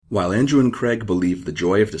While Andrew and Craig believe the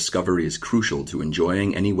joy of discovery is crucial to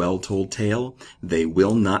enjoying any well-told tale, they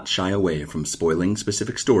will not shy away from spoiling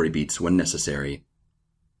specific story beats when necessary.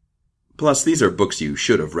 Plus, these are books you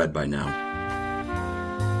should have read by now.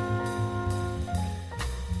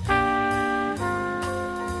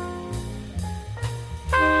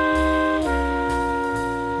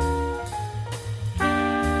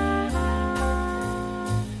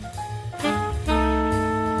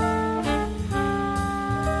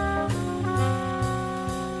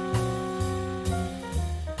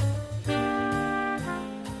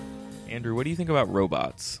 Andrew, what do you think about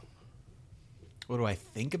robots? What do I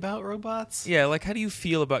think about robots? Yeah, like how do you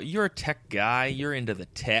feel about... You're a tech guy. You're into the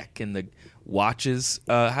tech and the watches.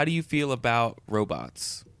 How do you feel about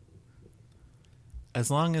robots?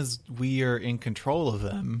 As long as we are in control of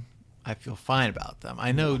them, I feel fine about them.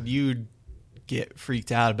 I know you'd get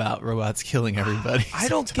freaked out about robots killing everybody. I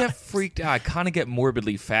don't get freaked out. I kind of get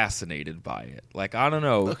morbidly fascinated by it. Like, I don't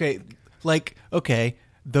know. Okay,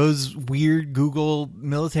 those weird Google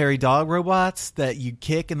military dog robots that you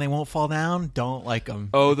kick and they won't fall down, don't like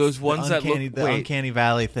them. Oh, those ones that look... The Uncanny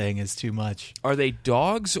Valley thing is too much. Are they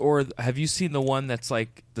dogs, or have you seen the one that's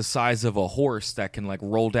like the size of a horse that can like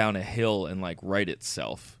roll down a hill and like right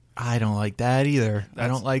itself? I don't like that either. I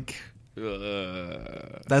don't like...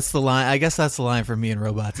 That's the line. I guess that's the line for me and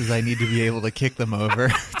robots is I need to be able to kick them over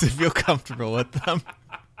to feel comfortable with them.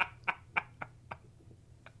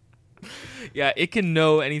 Yeah, it can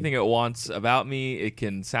know anything it wants about me. It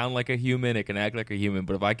can sound like a human. It can act like a human.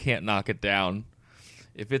 But if I can't knock it down,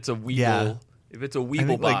 if it's a Weeble, if it's a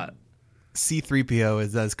Weeble bot. Like, C-3PO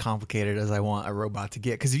is as complicated as I want a robot to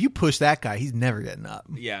get. Because if you push that guy, he's never getting up.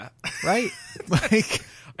 Yeah. Right? Like,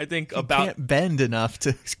 I think he can't bend enough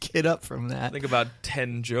to get up from that. I think about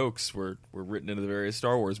 10 jokes were written into the various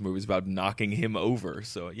Star Wars movies about knocking him over.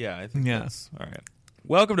 So, yeah, I think that's all right.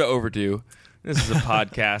 Welcome to Overdue. This is a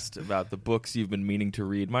podcast about the books you've been meaning to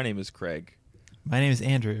read. My name is Craig. My name is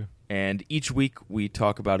Andrew. And each week we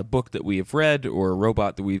talk about a book that we have read or a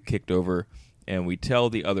robot that we've kicked over, and we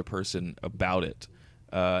tell the other person about it.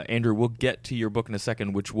 Andrew, we'll get to your book in a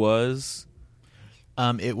second, which was...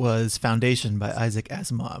 It was Foundation by Isaac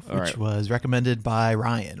Asimov, which was recommended by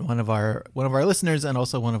Ryan, one of our listeners and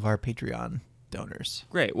also one of our Patreon donors.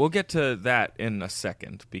 Great. We'll get to that in a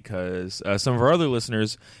second because some of our other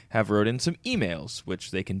listeners have wrote in some emails,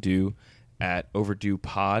 which they can do at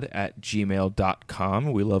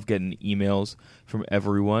overduepod@gmail.com. We love getting emails from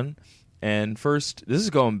everyone. And first, this is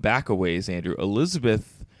going back a ways, Andrew.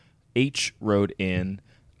 Elizabeth H. wrote in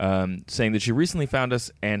saying that she recently found us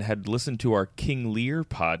and had listened to our King Lear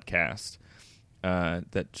podcast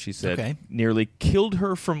that she said nearly killed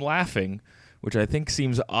her from laughing, which I think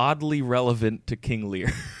seems oddly relevant to King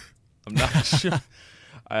Lear. I'm not sure.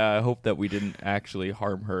 I hope that we didn't actually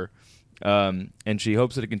harm her. And she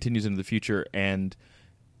hopes that it continues into the future and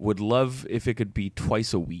would love if it could be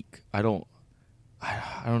twice a week. I don't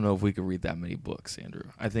know if we could read that many books, Andrew.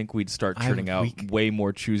 I think we'd start churning out way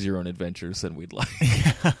more choose-your-own adventures than we'd like.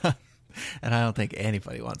 And I don't think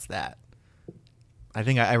anybody wants that. I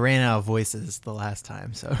think I ran out of voices the last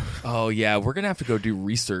time, so... Oh, yeah. We're going to have to go do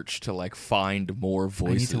research to, like, find more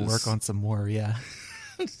voices. I need to work on some more, yeah.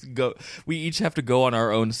 We each have to go on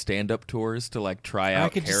our own stand-up tours to, like, try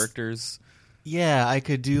out characters. I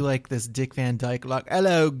could do, like, this Dick Van Dyke, like,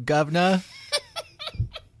 hello, governor.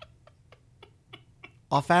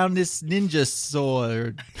 I found this ninja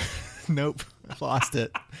sword. Nope, lost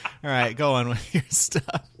it. All right, go on with your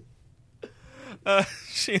stuff.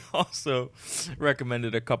 She also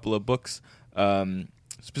recommended a couple of books,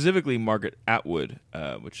 specifically Margaret Atwood,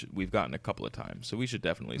 which we've gotten a couple of times, so we should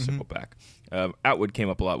definitely circle back. Atwood came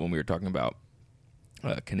up a lot when we were talking about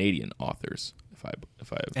Canadian authors. If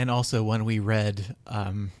I and also when we read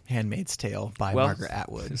 *Handmaid's Tale* by Margaret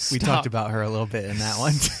Atwood, we talked about her a little bit in that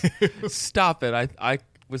one too. Stop it! I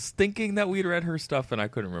was thinking that we'd read her stuff, and I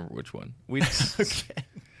couldn't remember which one. Okay.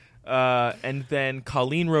 And then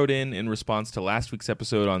Colleen wrote in response to last week's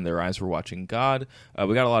episode on Their Eyes Were Watching God.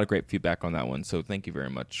 We got a lot of great feedback on that one, so thank you very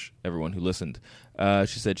much, everyone who listened.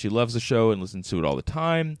 She said she loves the show and listens to it all the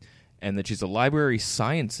time, and that she's a library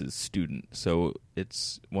sciences student, so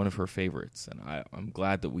it's one of her favorites. And I'm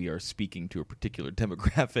glad that we are speaking to a particular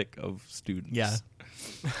demographic of students. Yeah.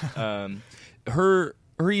 Her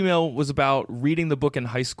email was about reading the book in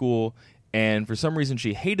high school, and for some reason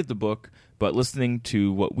she hated the book, but listening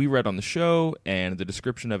to what we read on the show and the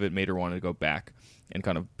description of it made her want to go back and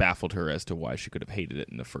kind of baffled her as to why she could have hated it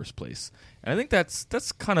in the first place. And I think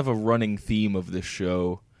that's kind of a running theme of this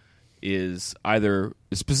show is either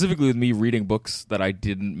specifically with me reading books that I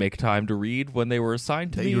didn't make time to read when they were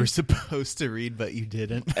assigned to That me. you were supposed to read, but you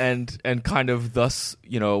didn't. and kind of thus,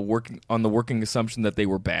 working on the working assumption that they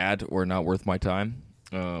were bad or not worth my time,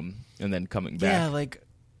 and then coming back. Yeah, like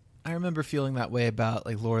I remember feeling that way about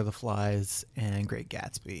like Lord of the Flies and Great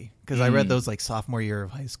Gatsby because I read those like sophomore year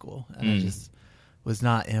of high school, and I just was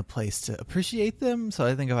not in a place to appreciate them. So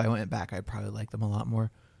I think if I went back, I'd probably like them a lot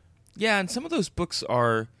more. Yeah, and some of those books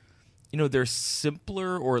are, they're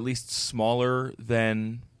simpler or at least smaller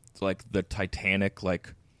than like the Titanic,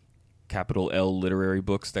 like capital L literary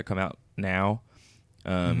books that come out now.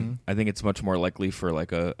 I think it's much more likely for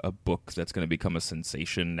like a book that's going to become a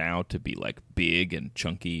sensation now to be like big and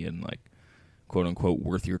chunky and like quote unquote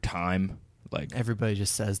worth your time. Like Everybody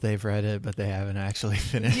just says they've read it, but they haven't actually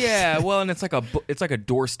finished. yeah, well, and it's like a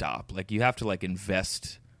doorstop. Like you have to like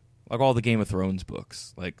invest, like all the Game of Thrones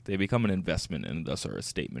books. Like they become an investment and thus are a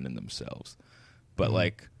statement in themselves. But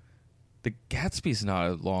like the Gatsby's not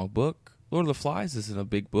a long book. Lord of the Flies isn't a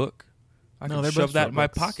big book. I can shove that in my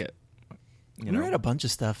pocket. We read a bunch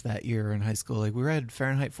of stuff that year in high school. Like we read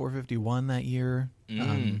Fahrenheit 451 that year.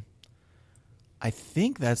 I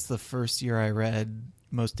think that's the first year I read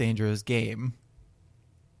Most Dangerous Game,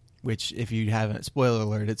 which if you haven't, spoiler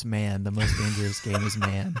alert, it's Man. The most dangerous game is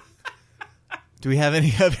Man. Do we have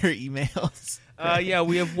any other emails? Yeah,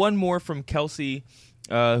 we have one more from Kelsey,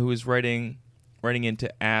 who is writing in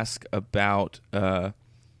to ask about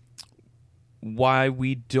why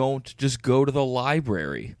we don't just go to the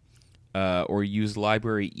library. Or use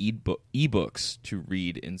library ebooks to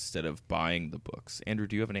read instead of buying the books. Andrew,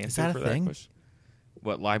 do you have an answer for that question?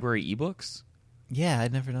 What, library ebooks? Yeah,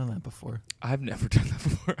 I'd never done that before. I've never done that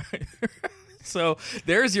before either. So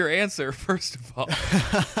there's your answer, first of all.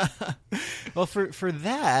 Well, for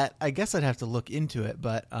that, I guess I'd have to look into it.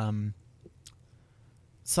 But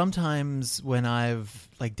sometimes when I've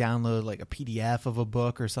like downloaded like a PDF of a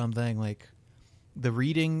book or something, like the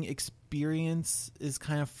reading experience is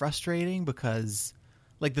kind of frustrating because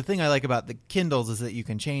like the thing I like about the Kindles is that you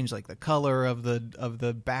can change like the color of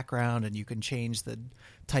the background, and you can change the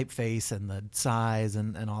typeface and the size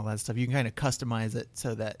and all that stuff. You can kind of customize it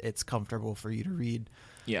so that it's comfortable for you to read.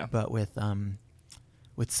 Yeah. But with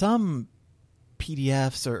some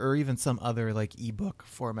PDFs or even some other like ebook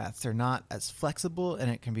formats, they're not as flexible,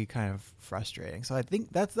 and it can be kind of frustrating. So I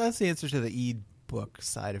think that's the answer to the ebook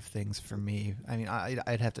side of things for me. I mean,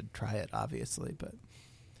 I'd have to try it obviously, but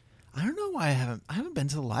I don't know why I haven't been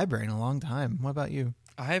to the library in a long time. What about you?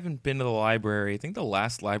 I haven't been to the library. I think the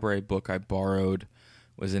last library book I borrowed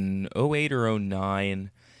was in 08 or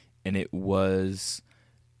 09, and it was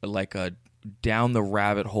like a down the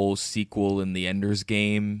rabbit hole sequel in the Ender's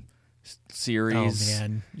Game series. Oh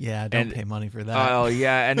man, yeah, don't pay money for that. Oh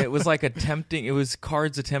yeah, and it was like it was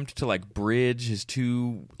Card's attempt to like bridge his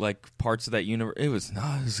two like parts of that universe. It was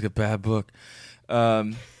a bad book.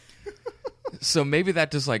 So maybe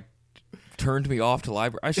that just like turned me off to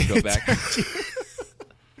library. I should go back.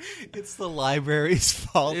 It's the library's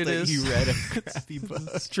fault you read a crappy book.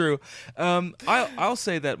 It's true. I'll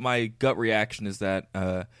say that my gut reaction is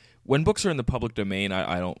that when books are in the public domain,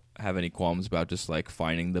 I don't have any qualms about just like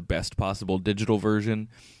finding the best possible digital version.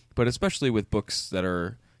 But especially with books that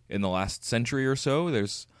are in the last century or so,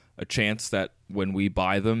 there's a chance that when we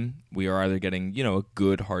buy them, we are either getting a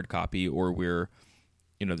good hard copy, or we're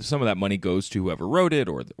some of that money goes to whoever wrote it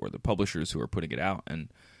or the publishers who are putting it out. And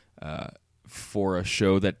for a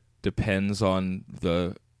show that depends on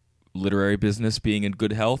the literary business being in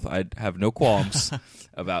good health, I'd have no qualms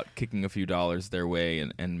about kicking a few dollars their way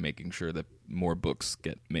and making sure that more books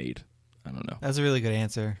get made. I don't know. That's a really good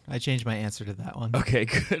answer. I changed my answer to that one. Okay,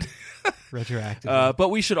 good. Retroactively. But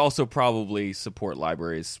we should also probably support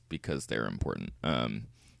libraries because they're important,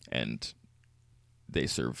 and they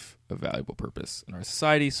serve a valuable purpose in our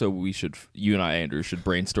society. So you and I, Andrew, should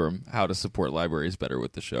brainstorm how to support libraries better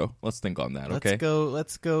with the show. Let's think on that. Okay.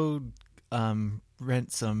 Let's go.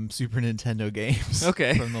 Rent some Super Nintendo games.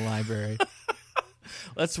 Okay. From the library.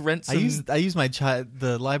 Let's rent some. I used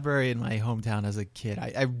the library in my hometown as a kid.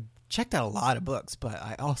 I checked out a lot of books, but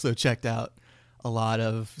I also checked out a lot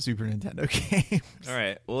of Super Nintendo games. All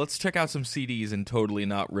right. Well, let's check out some CDs and totally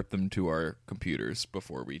not rip them to our computers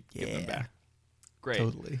before we give them back. Great.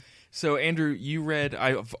 Totally. So, Andrew, you read.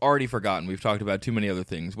 I've already forgotten. We've talked about too many other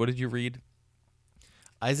things. What did you read?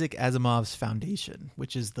 Isaac Asimov's Foundation,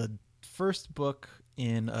 which is the first book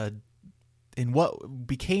in what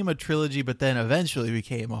became a trilogy, but then eventually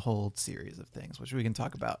became a whole series of things, which we can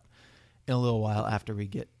talk about in a little while after we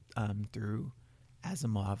get through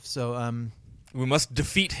Asimov. So we must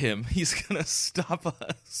defeat him. He's going to stop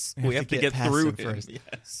us. We have to get past through him him first.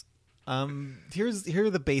 Yes. Here are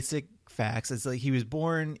the basic facts. It's like he was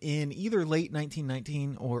born in either late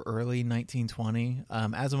 1919 or early 1920.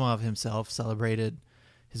 Asimov himself celebrated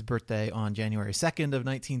his birthday on January 2nd of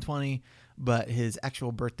 1920, but his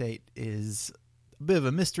actual birth date is a bit of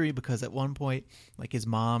a mystery because at one point, like, his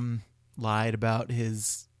mom lied about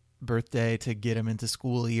his birthday to get him into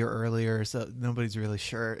school a year earlier, so nobody's really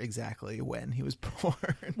sure exactly when he was born.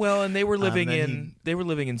 Well, and they were living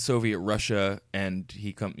in Soviet Russia, and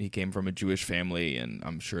he came from a Jewish family, and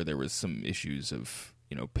I'm sure there was some issues of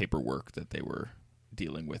paperwork that they were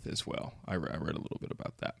dealing with as well. I read a little bit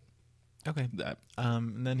about that. Okay.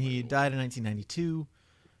 And then he died in 1992,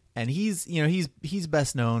 and he's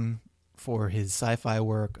best known for his sci-fi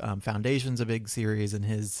work. Foundation's a big series in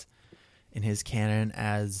his canon,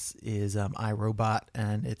 as is I, Robot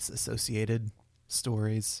and its associated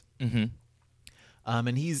stories. Mm-hmm.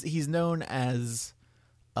 And he's known as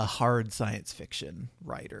a hard science fiction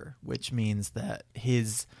writer, which means that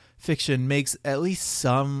his fiction makes at least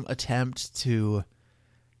some attempt to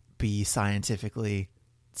be scientifically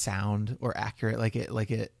sound or accurate, like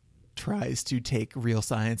it tries to take real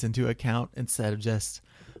science into account instead of just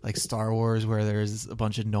like Star Wars, where there's a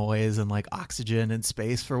bunch of noise and like oxygen in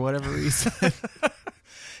space for whatever reason.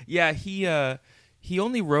 Yeah, he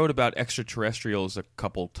only wrote about extraterrestrials a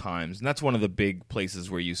couple times, and that's one of the big places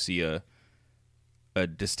where you see a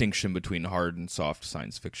distinction between hard and soft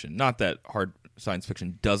science fiction. Not that hard science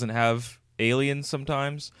fiction doesn't have aliens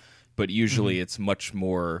sometimes, but usually it's much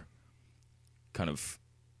more kind of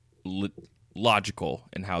logical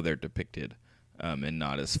in how they're depicted, and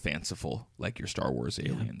not as fanciful like your Star Wars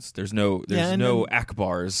aliens. There's no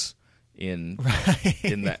Akbars in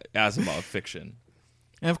that Asimov fiction.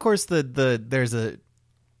 And of course, there's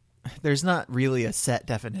not really a set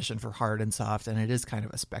definition for hard and soft, and it is kind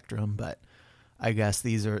of a spectrum. But I guess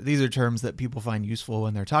these are terms that people find useful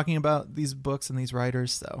when they're talking about these books and these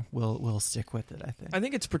writers. So we'll stick with it. I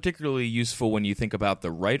think it's particularly useful when you think about the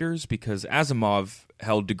writers, because Asimov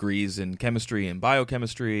held degrees in chemistry and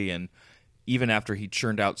biochemistry, and even after he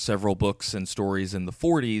churned out several books and stories in the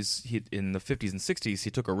 40s, in the 50s and 60s, he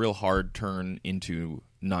took a real hard turn into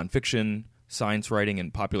nonfiction science writing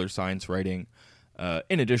and popular science writing,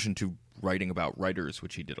 in addition to writing about writers,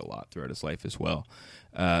 which he did a lot throughout his life as well.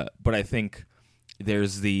 But I think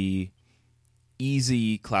there's the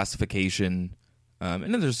easy classification,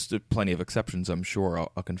 and then there's plenty of exceptions, I'm sure.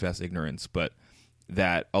 I'll confess ignorance, but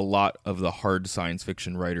that a lot of the hard science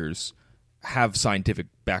fiction writers have scientific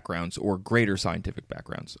backgrounds or greater scientific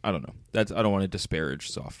backgrounds. I don't know. I don't want to disparage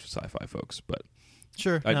soft sci-fi folks, but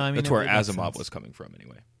sure. That's where Asimov was coming from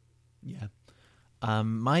anyway. Yeah.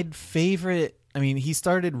 My favorite, he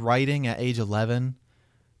started writing at age 11,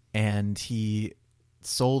 and he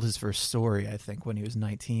sold his first story, I think, when he was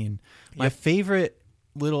 19. My favorite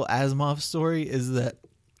little Asimov story is that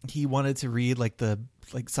he wanted to read like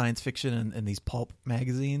science fiction in these pulp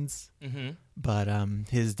magazines, but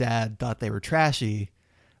his dad thought they were trashy.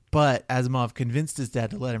 But Asimov convinced his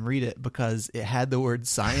dad to let him read it because it had the word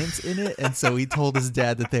science in it, and so he told his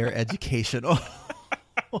dad that they were educational.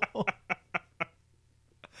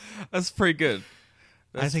 That's pretty good.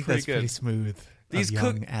 I think that's pretty smooth. These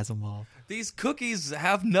young Asimov. These cookies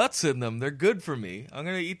have nuts in them. They're good for me. I'm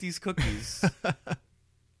gonna eat these cookies.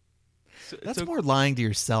 That's more lying to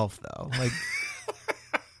yourself, though. Like,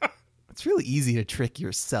 it's really easy to trick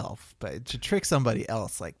yourself, but to trick somebody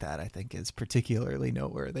else like that, I think, is particularly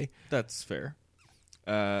noteworthy. That's fair.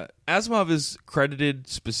 Asimov is credited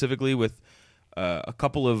specifically with a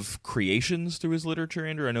couple of creations through his literature,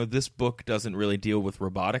 Andrew. I know this book doesn't really deal with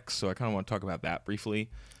robotics, so I kind of want to talk about that briefly.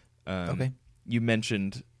 Okay. You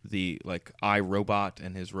mentioned the I, Robot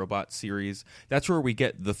and his robot series. That's where we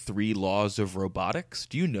get the 3 laws of robotics.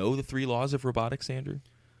 Do you know the 3 laws of robotics, Andrew?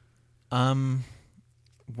 One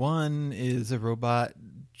is a robot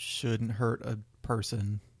shouldn't hurt a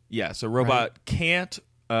person. Yeah, so a robot can't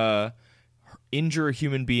injure a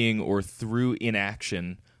human being or through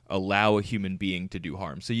inaction allow a human being to do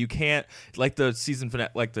harm. So you can't, like the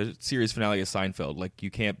series finale of Seinfeld,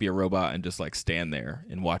 you can't be a robot and just stand there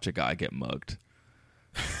and watch a guy get mugged.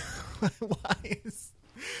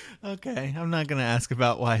 Okay, I'm not going to ask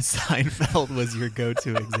about why Seinfeld was your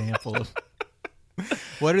go-to example.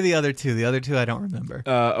 What are the other 2? The other 2 I don't remember.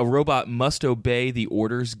 A robot must obey the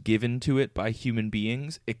orders given to it by human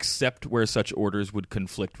beings, except where such orders would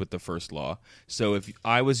conflict with the first law. So if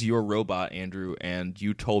I was your robot, Andrew, and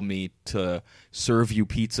you told me to serve you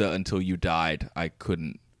pizza until you died, I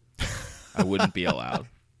wouldn't be allowed.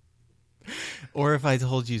 Or if I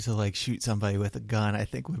told you to shoot somebody with a gun, I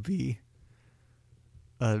think would be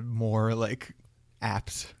a more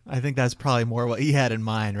apt. I think that's probably more what he had in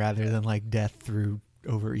mind rather than like death through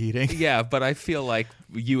overeating. Yeah, but I feel like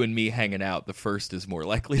you and me hanging out, the first is more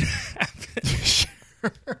likely to happen.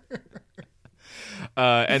 Sure.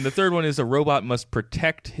 And the third one is a robot must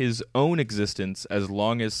protect his own existence as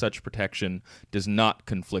long as such protection does not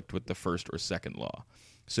conflict with the first or second law.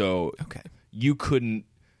 So Okay. you couldn't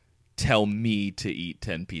tell me to eat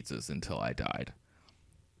 10 pizzas until I died.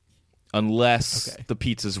 Unless Okay. the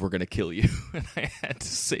pizzas were going to kill you and I had to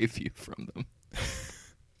save you from them.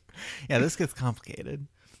 Yeah, this gets complicated.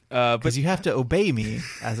 But Because you have to obey me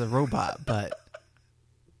as a robot, but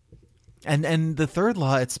and the third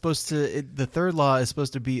law, the third law is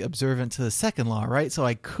supposed to be observant to the second law, right? So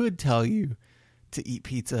I could tell you to eat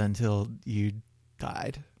pizza until you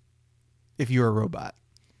died if you were a robot.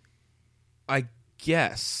 I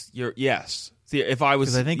guess yes. See, if I was,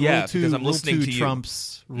 Because I think yeah, rule two, because I'm listening rule two to you.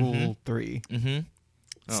 trumps rule three. Mm-hmm.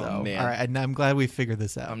 Oh, So, man. all right, and I'm glad we figured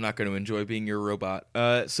this out. I'm not going to enjoy being your robot.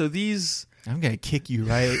 So these I'm gonna kick you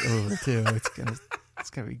right over too. It's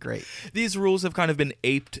gonna be great. rules have kind of been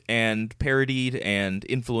aped and parodied and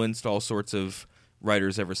influenced all sorts of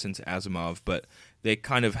writers ever since Asimov, but they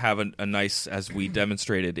kind of have a nice, as we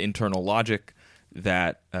demonstrated, internal logic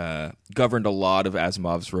that governed a lot of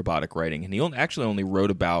Asimov's robotic writing. And he actually only wrote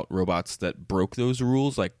about robots that broke those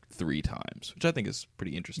rules like 3 times, which I think is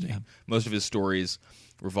pretty interesting. Yeah. Most of his stories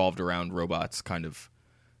revolved around robots kind of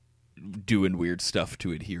doing weird stuff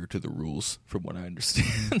to adhere to the rules, from what I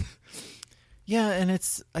understand. Yeah, and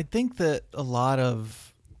I think that a lot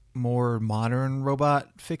of more modern robot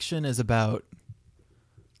fiction is about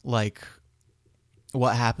like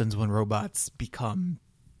what happens when robots become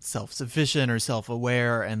self-sufficient or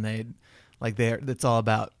self-aware, and it's all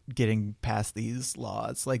about getting past these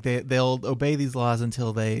laws. Like they'll obey these laws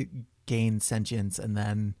until they gain sentience, and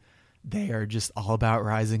then they are just all about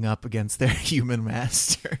rising up against their human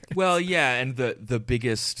master. Well, yeah, and the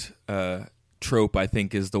biggest trope, I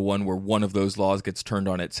think, is the one where one of those laws gets turned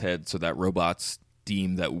on its head, so that robots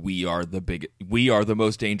deem that we are the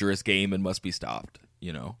most dangerous game and must be stopped.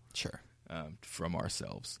 Sure. From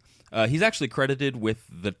ourselves. He's actually credited with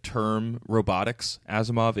the term robotics.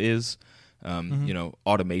 Asimov is.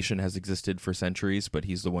 Automation has existed for centuries, but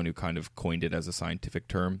he's the one who kind of coined it as a scientific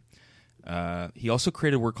term. He also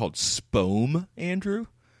created a word called SPOAM, Andrew.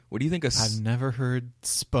 What do you think of I've never heard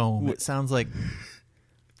SPOAM. It sounds like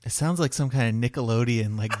some kind of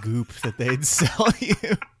Nickelodeon like goop that they'd sell you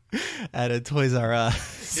at a Toys R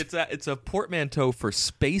Us. It's a portmanteau for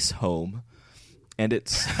space home, and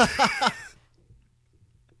it's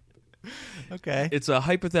Okay. it's a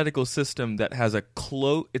hypothetical system that has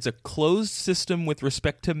it's a closed system with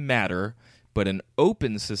respect to matter, but an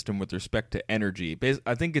open system with respect to energy.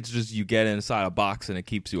 I think it's just you get inside a box and it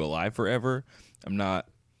keeps you alive forever. I'm not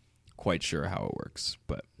quite sure how it works,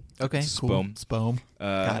 but Okay, cool. SPOAM.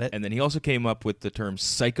 Got it. And then he also came up with the term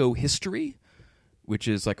psychohistory, which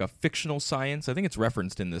is like a fictional science. I think it's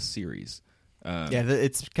referenced in this series.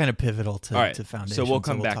 It's kind of pivotal to Foundation. So we'll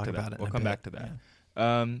come back talk to about that. it We'll in a come bit. back to that.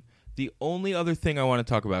 Yeah. The only other thing I want to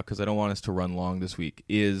talk about, because I don't want us to run long this week,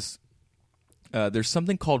 is there's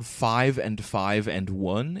something called 5 and 5 and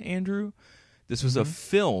 1, Andrew. This was a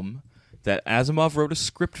film that Asimov wrote a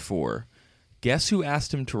script for. Guess who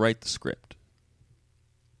asked him to write the script?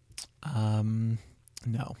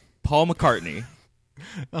 No. Paul McCartney.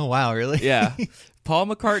 Oh wow, really? Yeah. Paul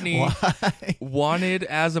McCartney Why? wanted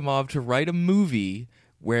Asimov to write a movie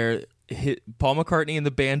where Paul McCartney and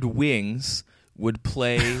the band Wings would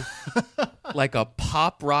play like a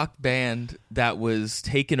pop rock band that was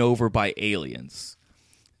taken over by aliens.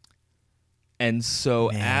 And so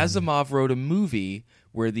Man. Asimov wrote a movie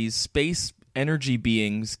where these space energy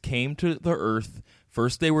beings came to the Earth.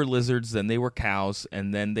 First they were lizards, then they were cows,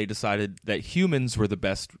 and then they decided that humans were the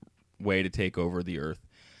best way to take over the Earth.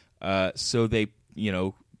 So they,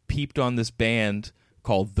 peeped on this band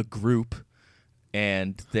called The Group,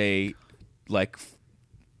 and they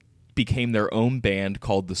became their own band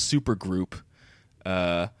called the Supergroup.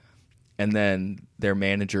 And then their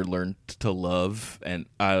manager learned to love, and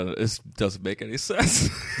I don't know, this doesn't make any sense.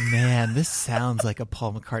 Man, this sounds like a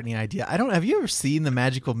Paul McCartney idea. Have you ever seen the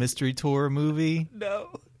Magical Mystery Tour movie? No.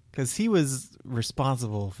 Because he was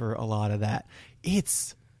responsible for a lot of that.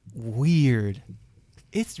 It's weird.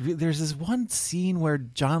 There's this one scene where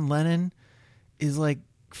John Lennon is like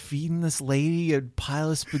feeding this lady a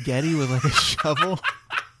pile of spaghetti with like a shovel.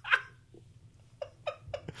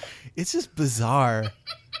 It's just bizarre.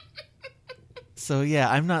 So yeah,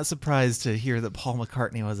 I'm not surprised to hear that Paul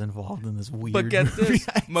McCartney was involved in this weird. But get movie this,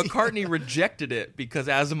 idea. McCartney rejected it because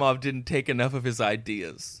Asimov didn't take enough of his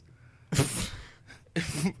ideas.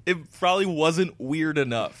 it probably wasn't weird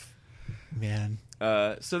enough. Man.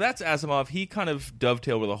 So that's Asimov. He kind of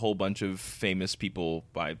dovetailed with a whole bunch of famous people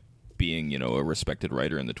by being, a respected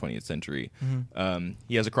writer in the 20th century. Mm-hmm.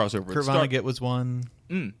 He has a crossover with Kurt Vonnegut was one.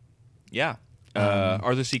 Yeah.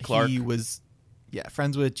 Arthur C. Clarke. He was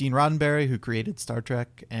friends with Gene Roddenberry, who created Star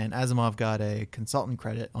Trek, and Asimov got a consultant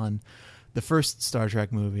credit on the first Star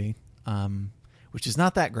Trek movie, which is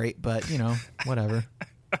not that great, but, whatever.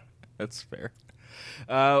 That's fair.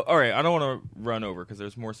 All right, I don't want to run over because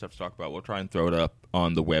there's more stuff to talk about. We'll try and throw it up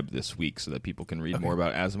on the web this week so that people can read more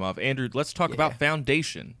about Asimov. Andrew, let's talk about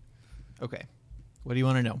Foundation. Okay. What do you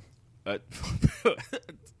want to know?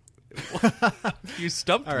 You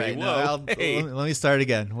stumped All right, me. no, let me start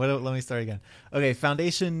again. Let me start again. Okay,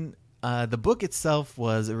 Foundation. The book itself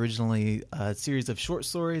was originally a series of short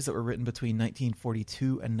stories that were written between 1942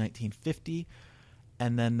 and 1950,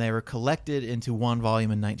 and then they were collected into one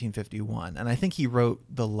volume in 1951. And I think he wrote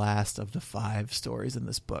the last of the 5 stories in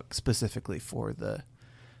this book specifically for the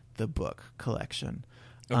book collection.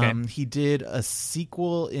 Okay. He did a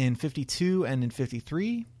sequel in 52 and in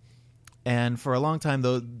 53. And for a long time,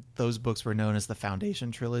 those books were known as the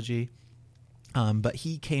Foundation trilogy. But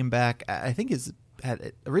he came back, I think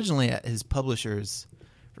originally at his publisher's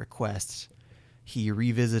request. He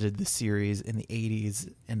revisited the series in the 80s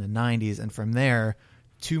and the 90s. And from there,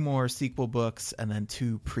 2 more sequel books and then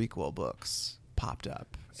 2 prequel books popped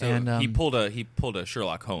up. So and he pulled a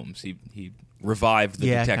Sherlock Holmes. He revived the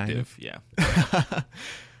detective. Kind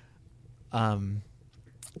of. Yeah.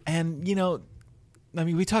 And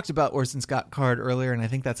we talked about Orson Scott Card earlier, and I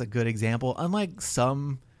think that's a good example. Unlike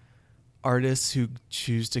some artists who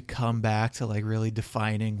choose to come back to like really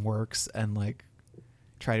defining works and like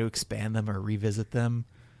try to expand them or revisit them,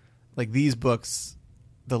 like these books,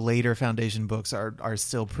 the later Foundation books are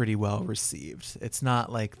still pretty well received. It's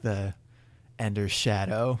not like the Ender's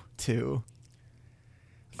Shadow to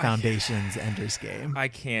Foundation's Ender's Game. I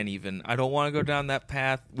can't even. I don't want to go down that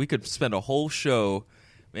path. We could spend a whole show.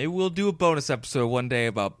 Maybe we'll do a bonus episode one day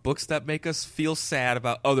about books that make us feel sad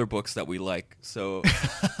about other books that we like. So,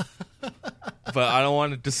 but I don't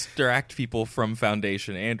want to distract people from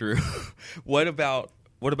Foundation. Andrew, what about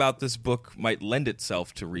this book might lend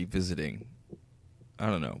itself to revisiting? I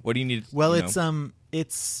don't know. What do you need? Well, it's a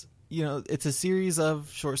series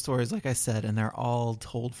of short stories, like I said, and they're all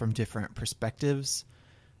told from different perspectives.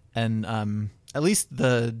 And at least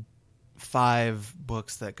the 5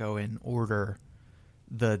 books that go in order,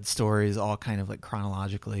 the stories all kind of like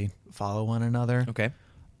chronologically follow one another. Okay.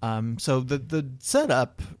 So the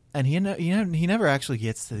setup, and he never actually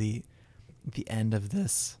gets to the end of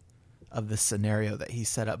this scenario that he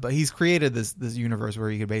set up, but he's created this universe where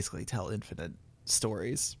you could basically tell infinite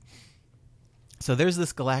stories. So there's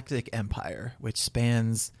this galactic empire which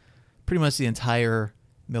spans pretty much the entire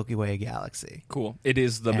Milky Way galaxy. Cool. It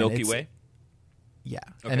is the Milky Way. Yeah,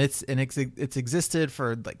 okay. And it's existed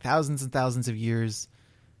for like thousands and thousands of years,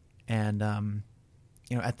 and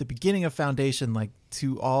at the beginning of Foundation, like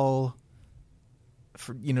for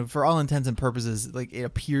all intents and purposes, like it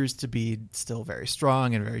appears to be still very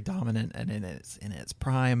strong and very dominant and in its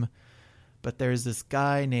prime. But there's this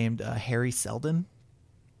guy named Harry Seldon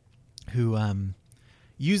who,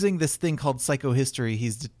 using this thing called psychohistory,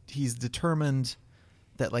 he's determined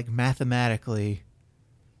that like mathematically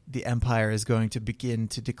the empire is going to begin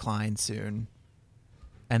to decline soon,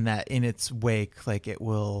 and that in its wake, like it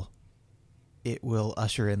will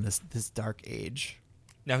usher in this dark age.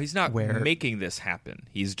 Now he's not making this happen.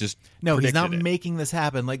 He's just he's not making this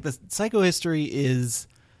happen. Like the psychohistory is,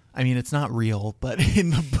 I mean, it's not real, but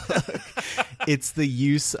in the book, it's the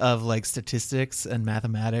use of like statistics and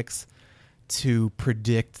mathematics to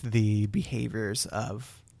predict the behaviors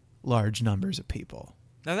of large numbers of people.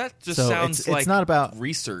 Now that just sounds like it's not about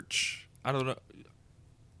research. I don't know.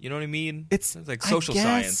 You know what I mean? It's like social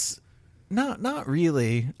science. Not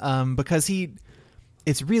really, because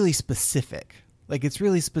it's really specific. Like it's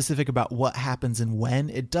really specific about what happens and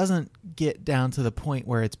when. It doesn't get down to the point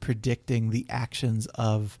where it's predicting the actions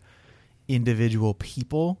of individual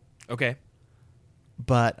people. Okay.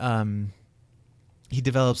 But he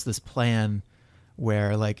develops this plan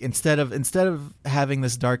where like instead of having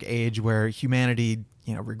this dark age where humanity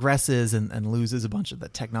regresses and loses a bunch of the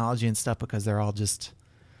technology and stuff because they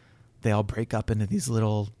all break up into these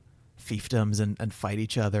little fiefdoms and fight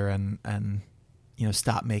each other and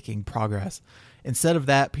stop making progress. Instead of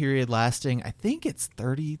that period lasting, I think it's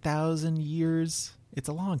 30,000 years. It's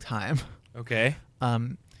a long time. Okay.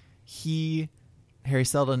 Harry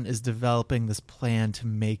Seldon is developing this plan to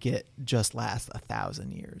make it just last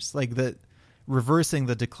 1,000 years. Like that, reversing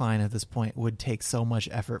the decline at this point would take so much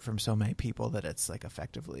effort from so many people that it's like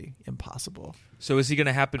effectively impossible. So is he going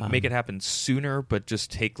to make it happen sooner, but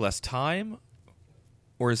just take less time,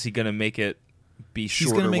 or is he going to make it be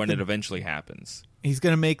shorter when it eventually happens? He's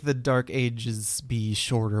going to make the Dark Ages be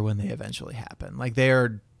shorter when they eventually happen. Like they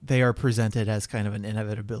are presented as kind of an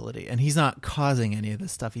inevitability, and he's not causing any of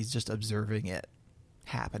this stuff. He's just observing it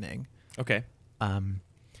happening. Okay.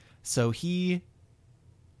 So he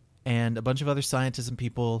and a bunch of other scientists and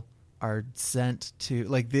people are sent to,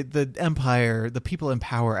 like, the Empire, the people in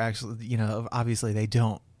power actually, you know, obviously they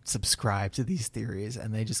don't subscribe to these theories,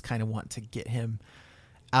 and they just kind of want to get him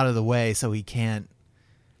out of the way so he can't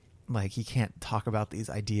talk about these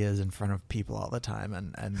ideas in front of people all the time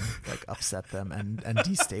and like upset them and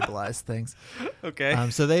destabilize things. Okay.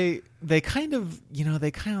 So they kind of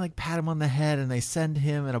like pat him on the head, and they send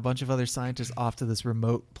him and a bunch of other scientists off to this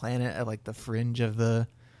remote planet at like the fringe of the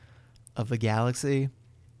galaxy.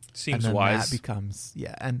 Seems and then wise. That becomes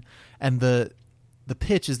and the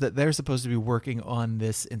pitch is that they're supposed to be working on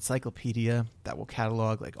this encyclopedia that will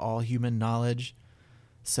catalog like all human knowledge,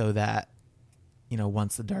 so that, you know,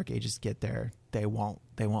 once the Dark Ages get there, they won't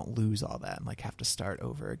lose all that and like have to start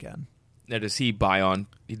over again. Now, does he buy on?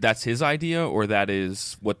 That's his idea, or that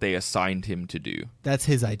is what they assigned him to do? That's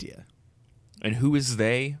his idea. And who is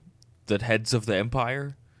they? The heads of the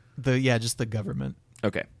Empire? Just the government.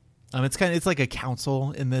 Okay. It's like a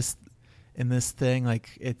council in this thing. Like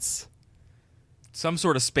it's some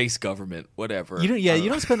sort of space government, whatever. You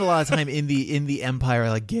don't spend a lot of time in the Empire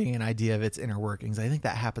like getting an idea of its inner workings. I think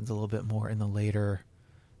that happens a little bit more in the later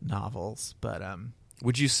novels. But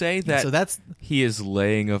would you say that he is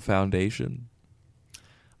laying a foundation?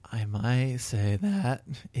 I might say that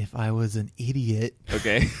if I was an idiot.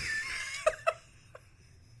 Okay.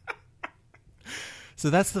 So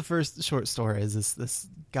that's the first short story. Is this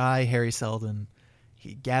guy Harry Seldon?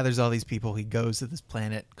 He gathers all these people. He goes to this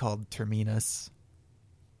planet called Terminus,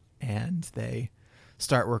 and they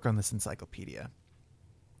start work on this encyclopedia.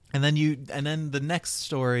 And then the next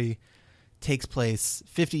story takes place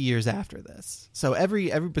 50 years after this. So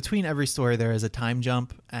between every story there is a time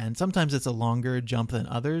jump, and sometimes it's a longer jump than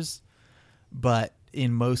others, but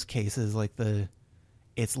in most cases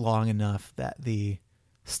it's long enough that the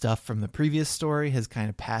stuff from the previous story has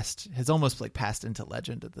almost passed into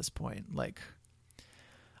legend at this point. Like,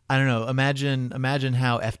 I don't know. Imagine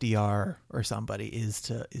how FDR or somebody is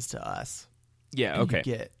to us. Yeah. And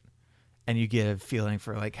okay. You get a feeling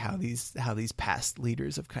for like how these past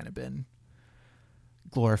leaders have kind of been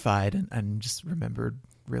glorified and just remembered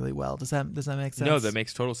really well. Does that make sense? No, that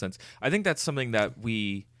makes total sense. I think that's something that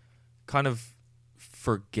we kind of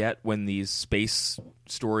forget when these space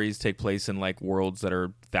stories take place in like worlds that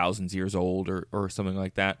are thousands years old or something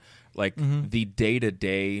like that. Like the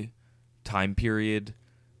day-to-day time period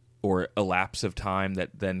or elapse of time that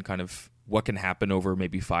then kind of what can happen over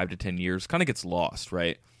maybe 5 to 10 years kind of gets lost,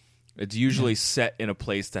 right? It's usually set in a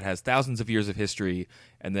place that has thousands of years of history,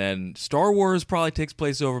 and then Star Wars probably takes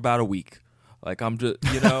place over about a week. Like, I'm just,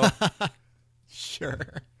 you know. Sure.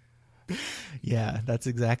 Yeah, that's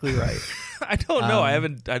exactly right. I don't know. I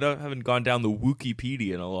haven't gone down the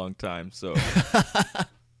Wikipedia in a long time, so.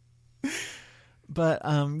 But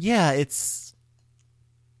it's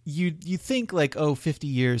you think like 50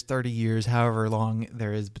 years, 30 years, however long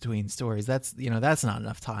there is between stories. That's not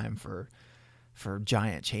enough time for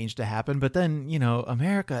giant change to happen. But then,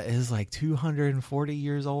 America is like 240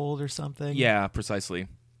 years old or something. Yeah, precisely.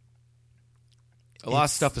 A lot of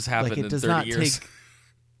stuff has happened in 30 years.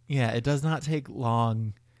 It does not take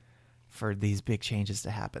long for these big changes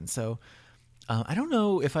to happen. So I don't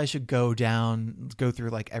know if I should go through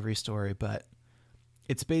like every story, but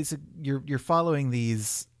it's basic. You're following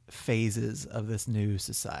these phases of this new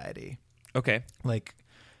society. Okay. Like,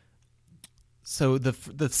 so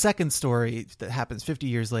the second story that happens 50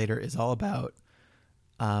 years later is all about,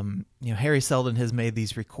 Harry Seldon has made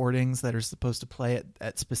these recordings that are supposed to play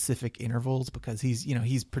at specific intervals because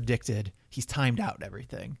he's predicted, he's timed out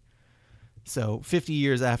everything. So 50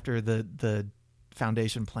 years after the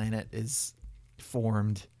Foundation planet is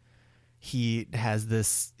formed, he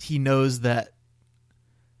knows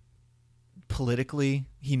politically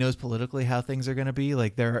how things are going to be.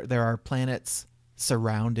 Like there are planets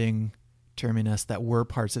surrounding Terminus that were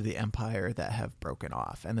parts of the Empire that have broken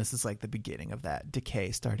off, and this is like the beginning of that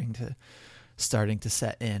decay starting to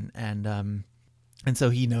set in, and so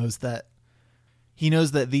he knows that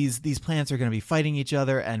these planets are going to be fighting each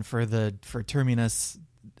other, and for Terminus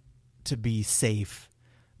to be safe,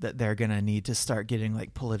 that they're going to need to start getting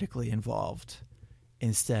like politically involved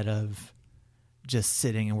instead of just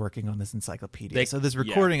sitting and working on this encyclopedia. So this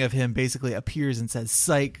recording of him basically appears and says,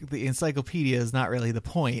 "Psych, the encyclopedia is not really the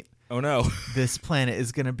point. Oh no. This planet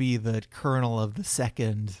is going to be the kernel of the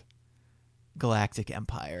second galactic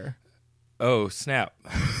empire." Oh, snap.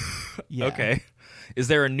 Yeah. Okay. Is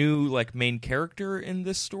there a new like main character in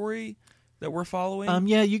this story that we're following?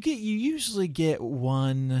 Yeah, you usually get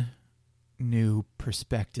one new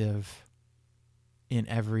perspective in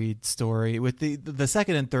every story. With the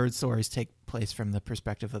second and third stories take place from the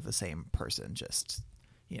perspective of the same person, just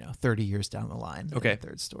 30 years down the line. Okay. In the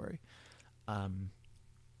third story.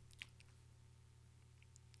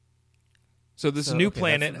 So this new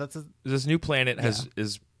planet, this new planet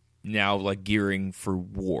is now like gearing for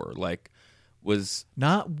war. Like, was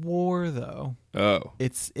not war though. Oh,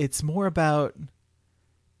 it's more about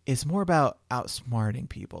outsmarting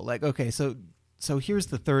people. Like, okay, so here's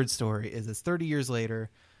the third story. Is it's 30 years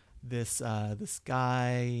later. This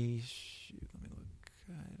guy. Shoot, let me look.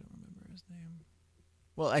 I don't remember his name.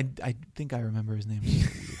 Well, I think I remember his name.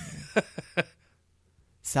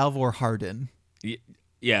 Salvor Hardin.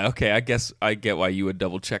 Yeah, okay. I guess I get why you would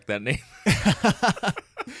double check that name.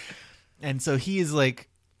 And so he is like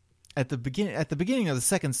at the beginning of the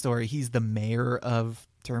second story, he's the mayor of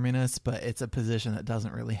Terminus, but it's a position that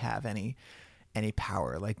doesn't really have any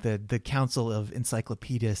power. Like the council of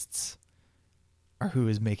encyclopedists are who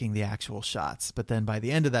is making the actual shots. But then by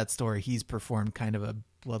the end of that story, he's performed kind of a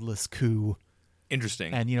bloodless coup.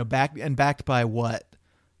 Interesting. And backed by what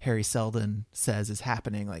Harry Seldon says is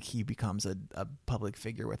happening, like he becomes a public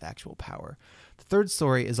figure with actual power. The third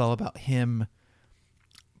story is all about him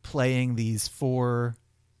playing these 4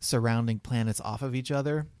 surrounding planets off of each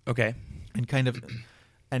other. Okay.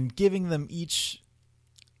 And giving them each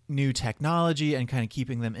new technology and kind of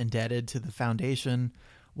keeping them indebted to the Foundation,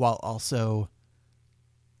 while also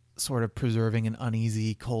sort of preserving an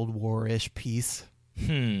uneasy Cold War-ish peace.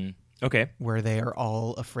 Okay. Where they are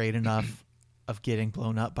all afraid enough of getting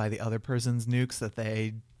blown up by the other person's nukes that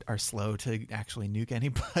they are slow to actually nuke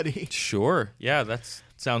anybody. Sure. Yeah, that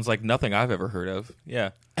sounds like nothing I've ever heard of.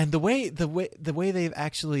 Yeah. And the way they've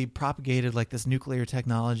actually propagated like this nuclear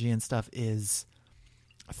technology and stuff is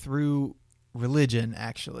through religion,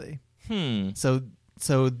 actually. So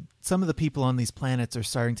some of the people on these planets are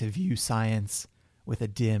starting to view science with a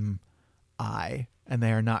dim eye, and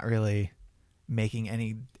they are not really making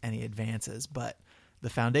any advances. But the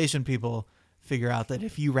Foundation people figure out that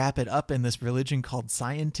if you wrap it up in this religion called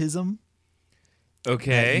scientism,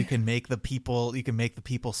 okay, you can make the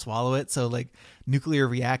people swallow it. So like nuclear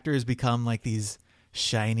reactors become like these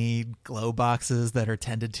shiny glow boxes that are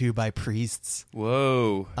tended to by priests.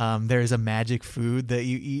 Whoa. There's a magic food that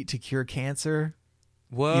you eat to cure cancer.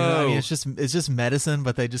 Whoa. I mean, it's just medicine,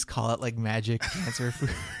 but they just call it like magic cancer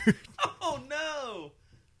food. Oh no.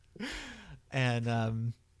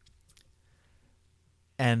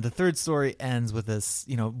 And the third story ends with this,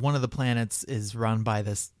 one of the planets is run by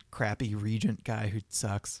this crappy regent guy who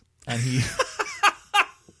sucks. And he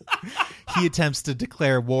attempts to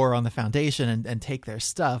declare war on the Foundation and take their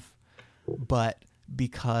stuff. But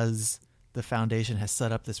because the Foundation has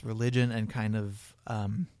set up this religion and kind of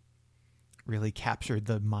really captured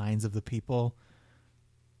the minds of the people,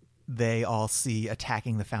 they all see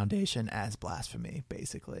attacking the Foundation as blasphemy,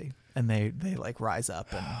 basically. And they like rise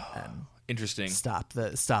up and interesting, stop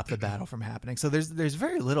the battle from happening. So there's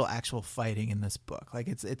very little actual fighting in this book. Like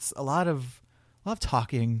it's a lot of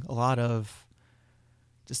talking, a lot of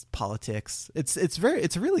just politics. It's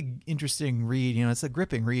a really interesting read. It's a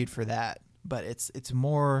gripping read for that, but it's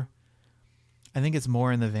more. I think it's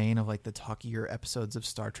more in the vein of like the talkier episodes of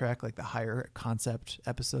Star Trek, like the higher concept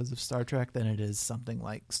episodes of Star Trek, than it is something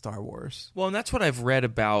like Star Wars. Well, and that's what I've read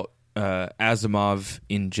about Asimov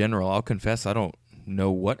in general. I'll confess I don't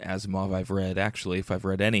know what Asimov I've read, actually, if I've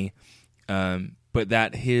read any, but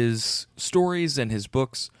that his stories and his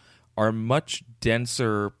books are much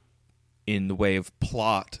denser in the way of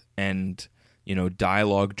plot and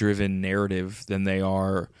dialogue-driven narrative than they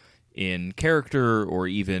are in character or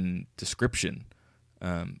even description.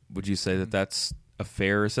 Would you say that that's a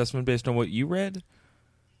fair assessment based on what you read?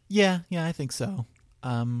 Yeah, I think so.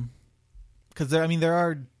 Because there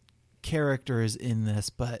are characters in this,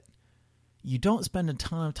 but you don't spend a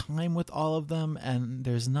ton of time with all of them, and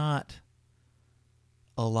there's not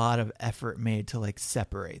a lot of effort made to like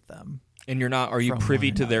separate them. And are you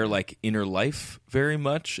privy to their like inner life very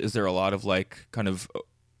much? Is there a lot of like kind of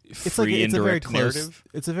free indirect narrative?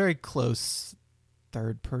 It's a very close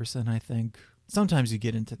third person, I think. Sometimes you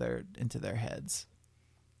get into their heads,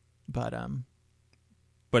 but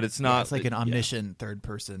it's not. Yeah, it's like an omniscient third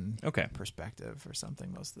person okay. perspective or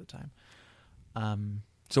something most of the time.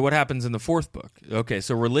 So what happens in the fourth book? Okay,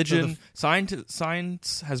 so religion,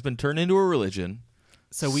 science has been turned into a religion.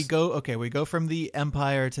 So we go from the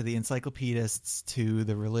Empire to the encyclopedists to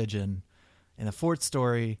the religion. In the fourth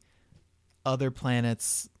story, other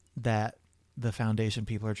planets that the Foundation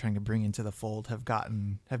people are trying to bring into the fold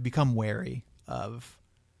have become wary of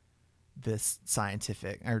this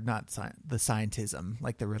scientific, or not the scientism,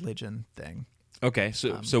 like the religion thing. Okay,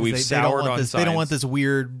 so we've soured on science. They don't want this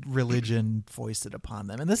weird religion foisted upon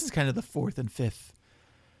them. And this is kind of the fourth and fifth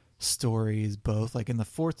stories both. Like in the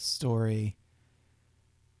fourth story,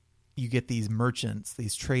 you get these merchants,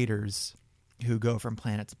 these traders who go from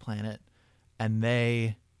planet to planet, and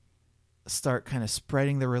they start kind of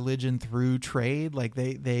spreading the religion through trade. Like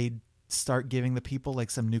they start giving the people like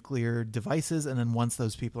some nuclear devices, and then once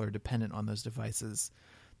those people are dependent on those devices,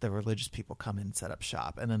 the religious people come in and set up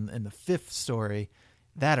shop. And then in the fifth story,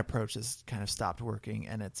 that approach has kind of stopped working,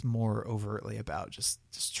 and it's more overtly about just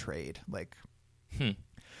trade. Like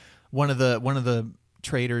one of the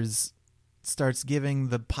traders starts giving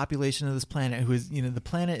the population of this planet, who is, the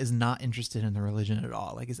planet is not interested in the religion at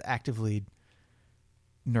all, like is actively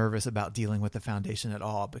nervous about dealing with the Foundation at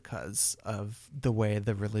all because of the way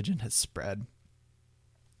the religion has spread.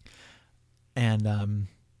 And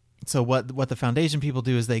so what the Foundation people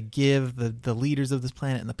do is they give the leaders of this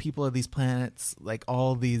planet and the people of these planets like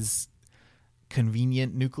all these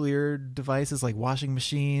convenient nuclear devices like washing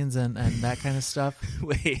machines and that kind of stuff.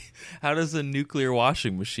 Wait, how does a nuclear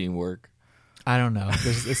washing machine work? I don't know.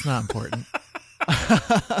 It's not important.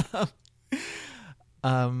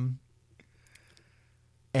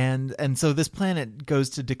 And so this planet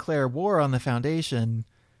goes to declare war on the Foundation,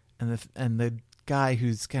 and the guy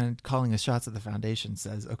who's kind of calling the shots at the Foundation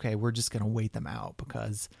says, okay, we're just going to wait them out,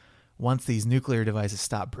 because once these nuclear devices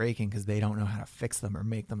stop breaking because they don't know how to fix them or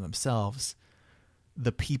make them themselves,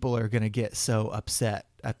 the people are going to get so upset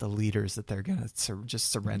at the leaders that they're going to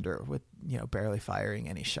just surrender with, barely firing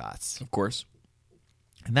any shots. Of course.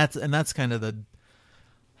 And that's kind of the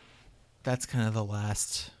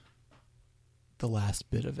last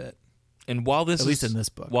bit of it. And while this at least in this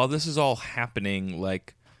book, while this is all happening,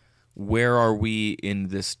 like, where are we in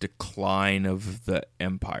this decline of the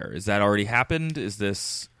Empire? Is that already happened? Is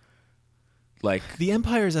this like the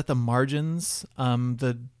Empire is at the margins,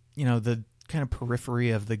 the kind of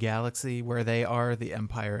periphery of the galaxy where they are? The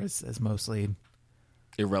Empire is mostly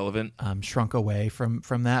irrelevant, shrunk away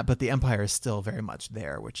from that, but the Empire is still very much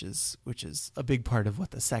there, which is a big part of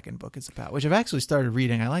what the second book is about, which I've actually started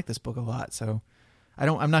reading. I like this book a lot, so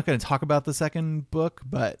I'm not going to talk about the second book,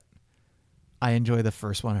 but I enjoy the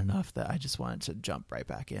first one enough that I just wanted to jump right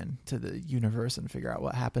back into the universe and figure out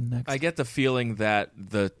what happened next. I get the feeling that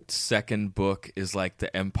the second book is like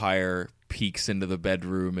the Empire peeks into the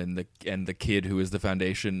bedroom, and the kid who is the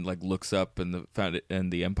Foundation like looks up, and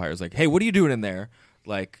the Empire's like, "Hey, what are you doing in there?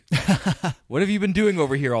 Like, what have you been doing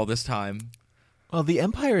over here all this time?" Well, the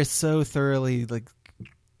Empire is so thoroughly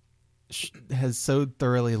has so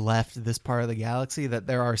thoroughly left this part of the galaxy that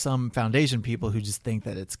there are some Foundation people who just think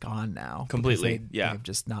that it's gone now completely. They've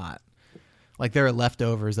just not. Like, there are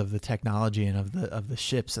leftovers of the technology and of the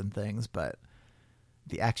ships and things, but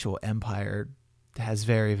the actual Empire has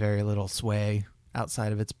very, very little sway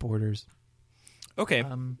outside of its borders. Okay.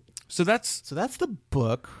 So that's the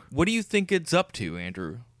book. What do you think it's up to,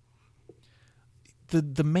 Andrew?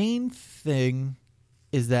 The main thing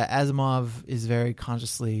is that Asimov is very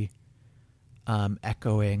consciously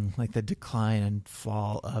echoing like the decline and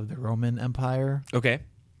fall of the Roman Empire. Okay.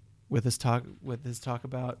 With his talk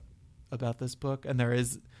about this book, and there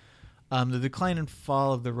is the decline and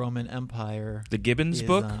fall of the Roman Empire. The Gibbons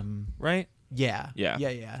book, right? Yeah.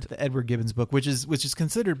 Yeah. The Edward Gibbons book, which is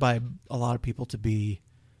considered by a lot of people to be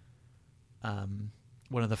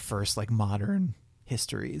one of the first like modern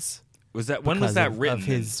histories. When was that written? Of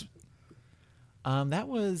his, that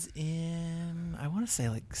was in, I want to say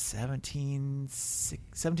like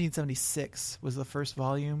 1776 was the first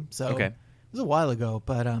volume. So okay. It was a while ago,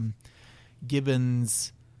 but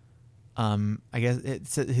Gibbons, I guess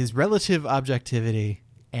it's his relative objectivity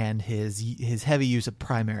and his heavy use of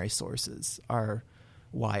primary sources are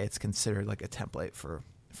why it's considered like a template for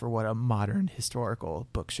what a modern historical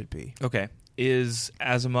book should be. Okay. But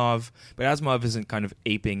Asimov isn't kind of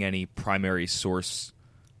aping any primary source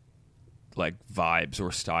like vibes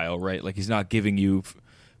or style, right? Like, he's not giving you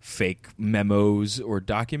fake memos or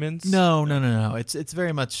documents. No. It's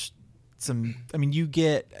very much you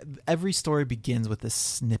get every story begins with this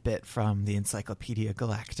snippet from the Encyclopedia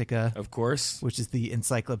Galactica, of course, which is the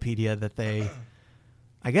encyclopedia that they,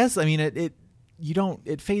 I guess, it you don't.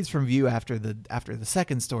 It fades from view after the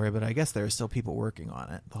second story, but I guess there are still people working on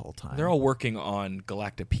it the whole time. They're all working on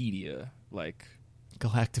Galactopedia, like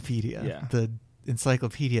Galactopedia, yeah. the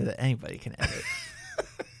encyclopedia that anybody can edit.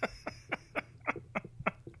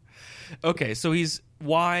 Okay, so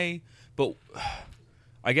why? But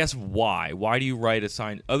I guess why? Why do you write a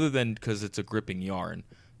science other than because it's a gripping yarn?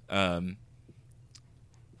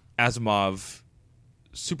 Asimov,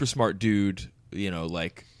 super smart dude,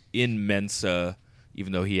 like in Mensa,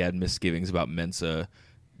 even though he had misgivings about Mensa,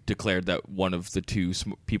 declared that one of the two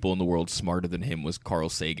people in the world smarter than him was Carl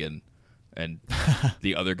Sagan, and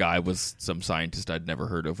the other guy was some scientist I'd never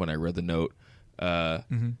heard of when I read the note.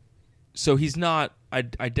 So he's not. I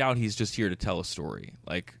doubt he's just here to tell a story,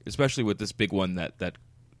 like especially with this big one that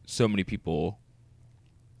so many people.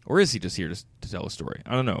 Or is he just here to tell a story?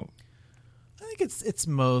 I don't know. I think it's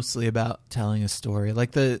mostly about telling a story.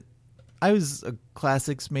 Like I was a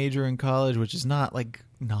classics major in college, which is not like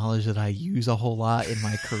knowledge that I use a whole lot in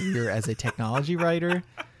my career as a technology writer.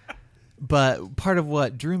 But part of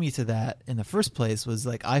what drew me to that in the first place was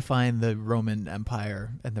like I find the Roman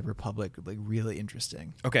Empire and the Republic like really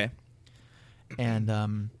interesting. Okay.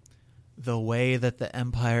 And the way that the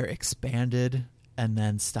empire expanded and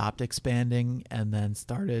then stopped expanding and then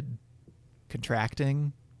started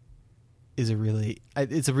contracting is a really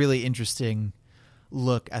interesting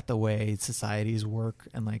look at the way societies work,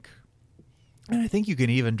 and I think you can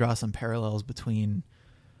even draw some parallels between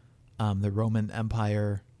the Roman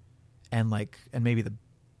Empire and maybe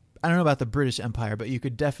I don't know about the British Empire, but you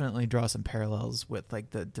could definitely draw some parallels with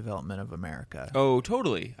like the development of America. Oh,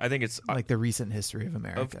 totally. I think it's like the recent history of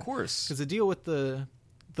America. Of course. Because the deal with the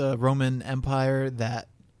Roman Empire that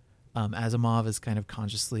Asimov is kind of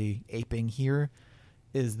consciously aping here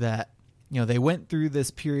is that, they went through this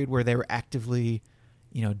period where they were actively,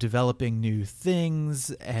 developing new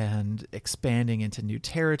things and expanding into new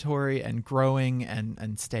territory and growing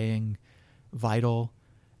and staying vital.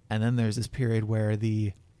 And then there's this period where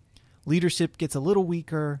the leadership gets a little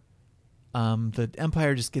weaker. The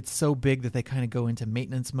empire just gets so big that they kind of go into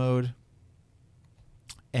maintenance mode.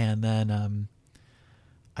 And then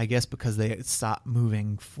I guess because they stop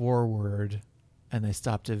moving forward and they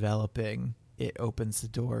stop developing, it opens the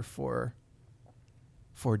door for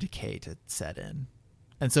decay to set in.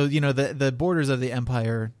 And so, the borders of the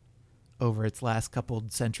empire over its last couple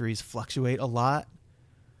centuries fluctuate a lot.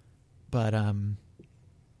 But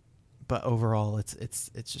overall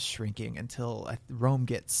it's just shrinking until Rome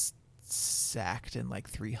gets sacked in like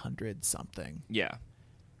 300 something. Yeah.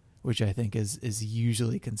 Which I think is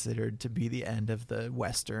usually considered to be the end of the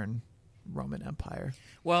Western Roman Empire.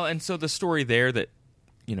 Well, and so the story there that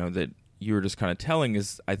that you were just kind of telling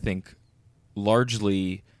is, I think,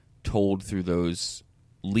 largely told through those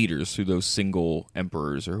leaders, through those single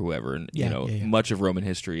emperors or whoever, and much of Roman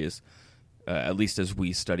history is, at least as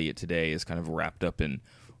we study it today, is kind of wrapped up in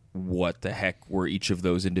what the heck were each of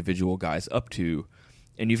those individual guys up to.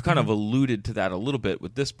 And you've kind of alluded to that a little bit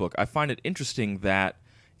with this book. I find it interesting that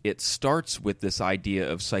it starts with this idea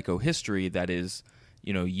of psychohistory that is,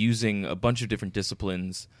 using a bunch of different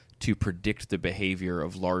disciplines to predict the behavior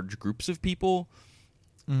of large groups of people,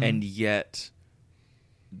 and yet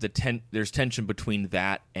there's tension between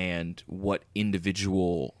that and what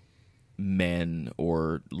individual men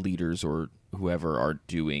or leaders or whoever are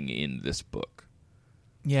doing in this book.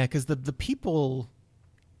 Yeah, because the people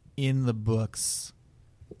in the books,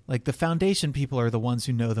 like the Foundation people, are the ones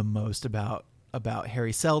who know the most about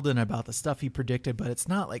Harry Seldon, about the stuff he predicted, but it's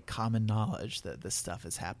not like common knowledge that this stuff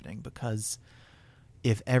is happening, because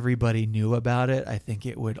if everybody knew about it, I think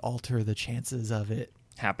it would alter the chances of it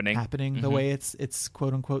happening the way it's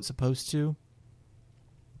quote unquote supposed to.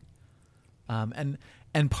 And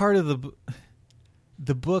part of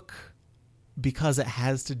the book, because it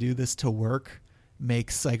has to do this to work,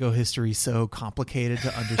 makes psychohistory so complicated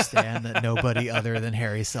to understand that nobody other than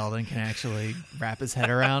Harry Seldon can actually wrap his head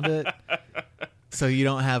around it. So you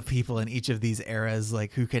don't have people in each of these eras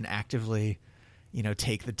like who can actively,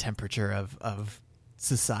 take the temperature of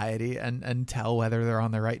society and tell whether they're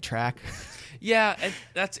on the right track. Yeah, and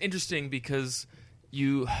that's interesting because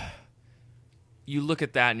you look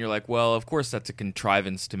at that and you're like, well, of course that's a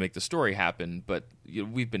contrivance to make the story happen, but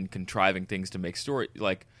we've been contriving things to make story,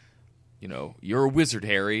 like, you're a wizard,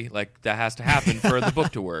 Harry, like that has to happen for the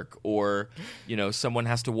book to work. Or, someone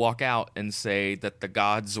has to walk out and say that the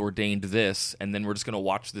gods ordained this, and then we're just going to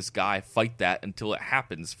watch this guy fight that until it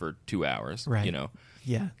happens for 2 hours, right.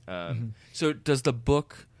 Yeah. So does the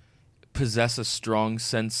book possess a strong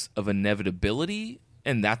sense of inevitability,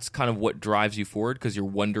 and that's kind of what drives you forward because you're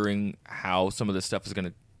wondering how some of this stuff is going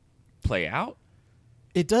to play out?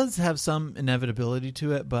 It does have some inevitability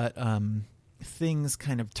to it, but things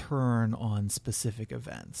kind of turn on specific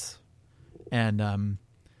events. And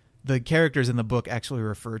the characters in the book actually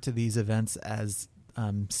refer to these events as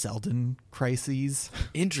Selden crises.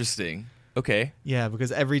 Interesting. Okay. Yeah,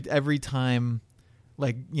 because every time,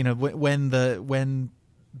 like, you know, when the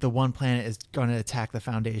one planet is going to attack the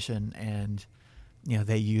Foundation, and you know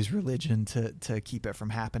they use religion to keep it from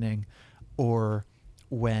happening, or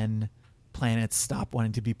when planets stop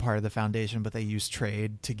wanting to be part of the Foundation but they use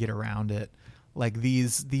trade to get around it, like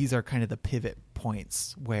these are kind of the pivot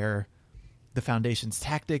points where the Foundation's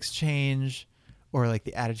tactics change, or like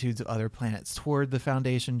the attitudes of other planets toward the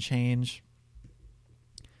Foundation change.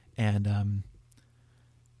 And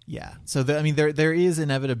yeah, so there is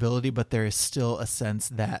inevitability, but there is still a sense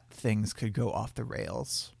that things could go off the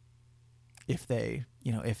rails if they,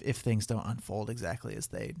 you know, if things don't unfold exactly as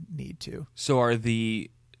they need to. So are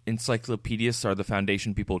the encyclopedists, are the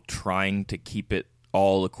Foundation people trying to keep it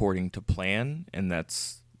all according to plan, and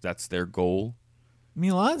that's their goal? I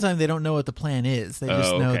mean, a lot of the time they don't know what the plan is. They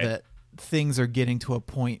just know okay. that things are getting to a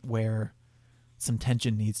point where some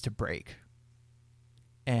tension needs to break.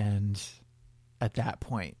 And at that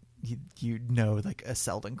point, you know, like a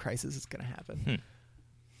Selden crisis is going to happen.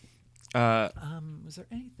 Was there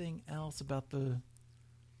anything else about the...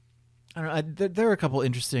 I don't know. There are a couple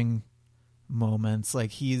interesting moments.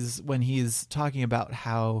 Like when he's talking about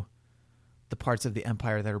how the parts of the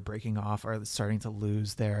Empire that are breaking off are starting to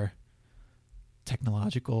lose their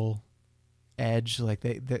technological edge. Like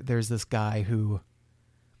there's this guy who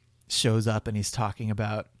shows up and he's talking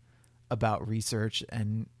about research,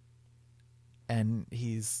 and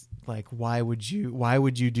he's like, why would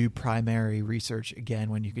you do primary research again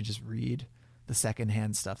when you could just read the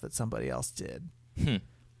secondhand stuff that somebody else did? And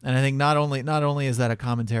I think not only is that a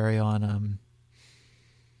commentary on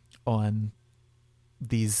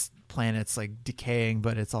these planets like decaying,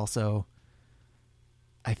 but it's also,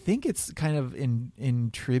 I think it's kind of in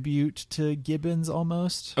tribute to Gibbons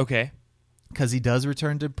almost. Okay. Because he does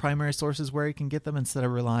return to primary sources where he can get them instead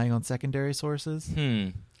of relying on secondary sources.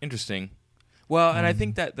 Interesting. Well, and I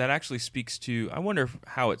think that actually speaks to, I wonder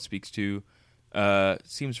how it speaks to,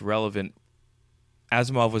 seems relevant.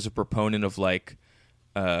 Asimov was a proponent of like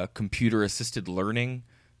computer-assisted learning.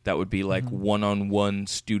 That would be like one-on-one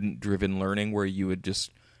student-driven learning, where you would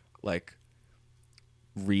just like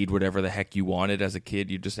read whatever the heck you wanted as a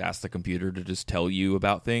kid. You just ask the computer to just tell you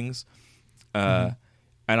about things. And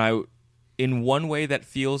in one way that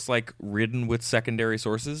feels like ridden with secondary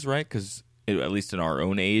sources, right? Because at least in our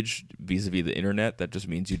own age, vis-a-vis the internet, that just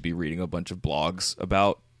means you'd be reading a bunch of blogs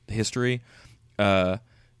about history. But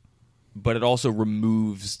it also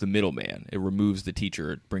removes the middleman. It removes the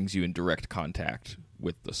teacher. It brings you in direct contact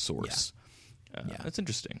with the source. Yeah. That's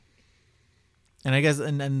interesting. And I guess,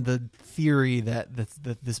 and the theory that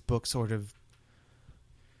this book sort of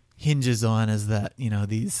hinges on is that, you know,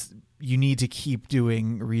 you need to keep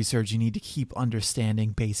doing research. You need to keep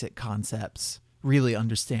understanding basic concepts, really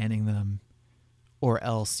understanding them, or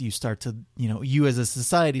else you start to, you know, you as a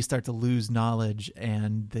society start to lose knowledge,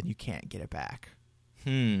 and then you can't get it back.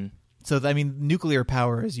 So, I mean, nuclear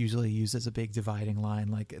power is usually used as a big dividing line.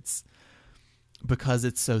 Like, it's because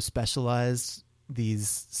it's so specialized,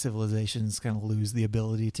 these civilizations kind of lose the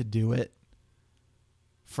ability to do it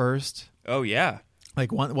first. Oh, yeah.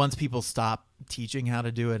 Like, once people stop teaching how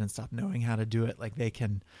to do it and stop knowing how to do it, like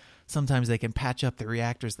sometimes they can patch up the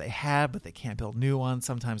reactors they have, but they can't build new ones.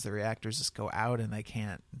 Sometimes the reactors just go out and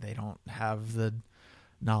they don't have the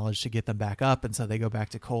knowledge to get them back up, and so they go back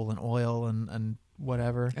to coal and oil and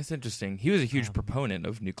whatever. That's interesting. He was a huge proponent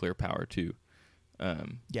of nuclear power too.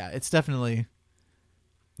 Yeah, it's definitely,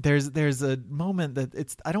 there's a moment that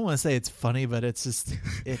it's, I don't want to say it's funny, but it's just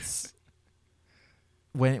it's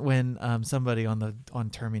when somebody on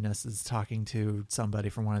Terminus is talking to somebody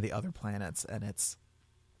from one of the other planets, and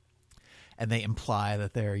they imply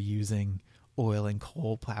that they're using oil and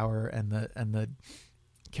coal power, and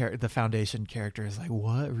the Foundation character is like,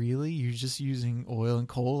 what, really? You're just using oil and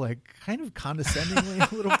coal? Like, kind of condescendingly a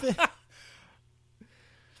little bit.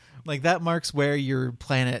 Like, that marks where your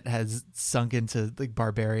planet has sunk into like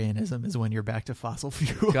barbarianism, is when you're back to fossil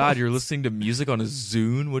fuel. God, you're listening to music on a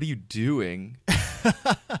Zune? What are you doing?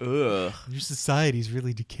 Ugh. Your society's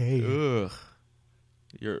really decaying. Ugh.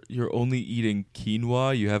 You're only eating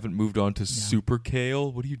quinoa? You haven't moved on to super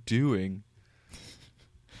kale? What are you doing?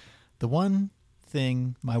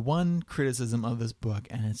 My one criticism of this book,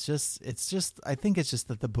 and it's just I think it's just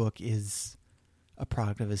that the book is a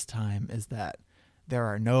product of his time, is that there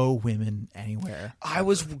are no women anywhere. I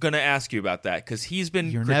was going to ask you about that because he's been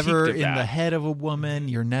You're critiqued never of in that. the head of a woman.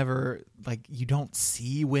 You're never like you don't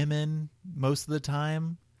see women most of the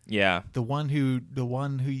time. Yeah. The one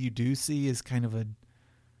who you do see is kind of a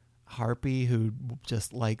harpy who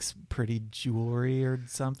just likes pretty jewelry or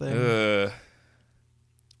something.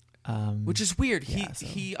 Which is weird. yeah, so-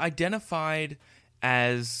 He identified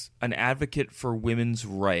as an advocate for women's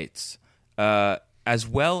rights, as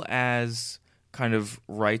well as kind of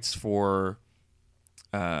rights for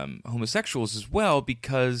homosexuals as well,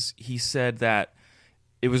 because he said that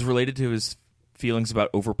it was related to his feelings about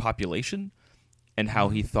overpopulation and how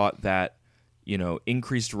he thought that,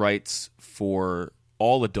 increased rights for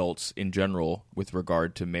all adults in general with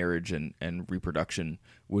regard to marriage and reproduction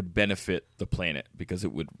would benefit the planet because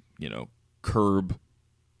it would, curb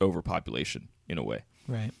overpopulation in a way.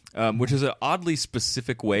 Right. Which is an oddly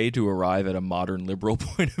specific way to arrive at a modern liberal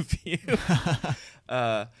point of view.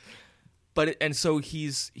 So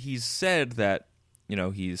he's said that,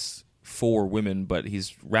 he's for women, but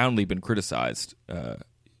he's roundly been criticized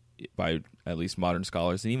by at least modern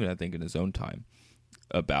scholars, and even I think in his own time,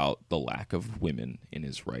 about the lack of women in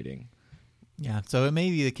his writing. Yeah, so it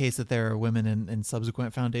may be the case that there are women in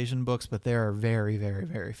subsequent Foundation books, but there are very, very,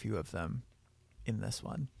 very few of them in this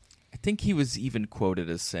one. I think he was even quoted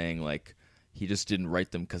as saying, like, he just didn't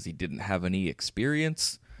write them because he didn't have any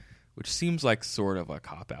experience, which seems like sort of a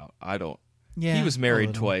cop-out. Yeah, he was married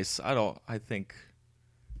a little. twice. I think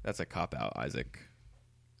that's a cop-out, Isaac.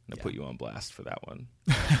 I'm going to put you on blast for that one.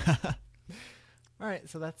 All right,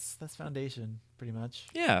 so that's Foundation, pretty much.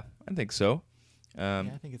 Yeah, I think so.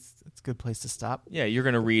 Yeah, I think it's a good place to stop. Yeah, you're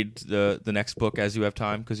going to read the next book as you have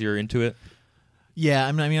time because you're into it? Yeah,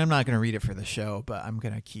 I'm not going to read it for the show, but I'm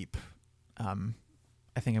going to keep. I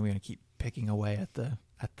think I'm going to keep picking away at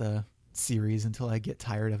the series until I get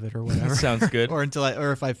tired of it or whatever. Sounds good. or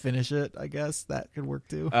if I finish it, I guess that could work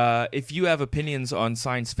too. If you have opinions on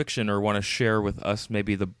science fiction or want to share with us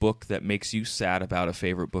maybe the book that makes you sad about a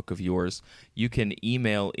favorite book of yours, you can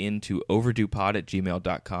email into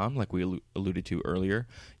overduepod@gmail.com, like we alluded to earlier.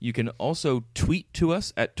 You can also tweet to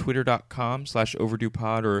us at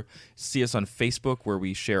twitter.com/overduepod, or see us on Facebook where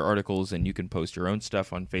we share articles, and you can post your own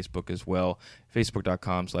stuff on Facebook as well.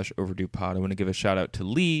 Facebook.com/overduepod. I want to give a shout out to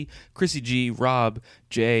Lee, Chrissy G, Rob,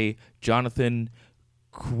 Jay, Jonathan,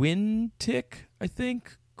 Quintick, I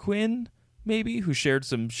think, Quinn, maybe, who shared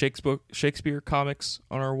some Shakespeare comics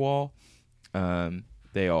on our wall.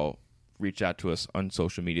 They all reached out to us on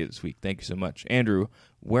social media this week. Thank you so much. Andrew,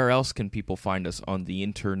 where else can people find us on the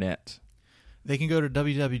internet? They can go to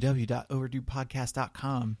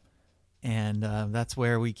www.overduepodcast.com, and that's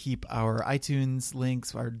where we keep our iTunes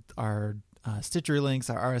links, our Stitcher links,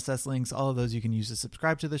 our RSS links, all of those you can use to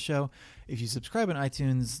subscribe to the show. If you subscribe on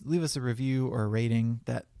iTunes, leave us a review or a rating.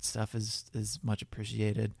 That stuff is much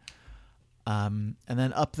appreciated. And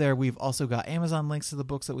then up there, we've also got Amazon links to the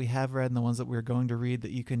books that we have read and the ones that we're going to read that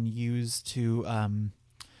you can use to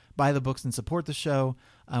buy the books and support the show.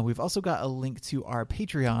 We've also got a link to our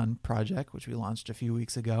Patreon project, which we launched a few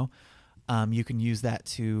weeks ago. You can use that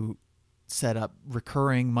to set up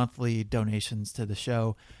recurring monthly donations to the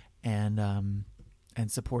show and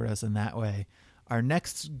support us in that way. Our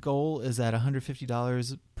next goal is at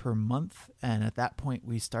 $150 per month, and at that point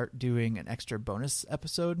we start doing an extra bonus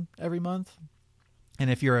episode every month.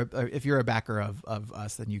 And if you're a backer of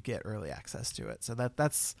us, then you get early access to it. So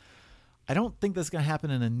that's I don't think that's going to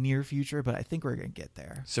happen in the near future, but I think we're going to get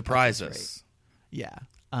there. Surprise us. Yeah.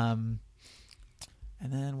 And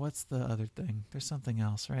then what's the other thing? There's something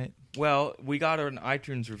else, right? Well, we got an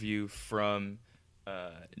iTunes review from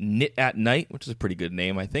Knit at Night, which is a pretty good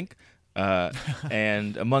name, I think.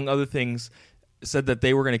 And among other things, said that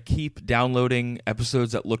they were going to keep downloading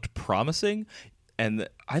episodes that looked promising. And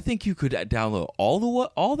I think you could download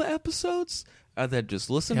all the episodes, then just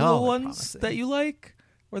listen to the ones promising. that you like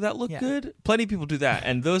or that look good. Plenty of people do that.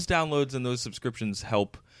 And those downloads and those subscriptions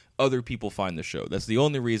help other people find the show. That's the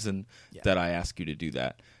only reason that I ask you to do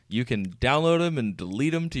that. You can download them and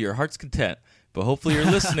delete them to your heart's content. But hopefully you're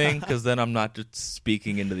listening, because then I'm not just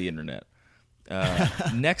speaking into the internet.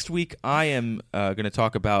 Next week, I am going to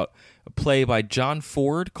talk about a play by John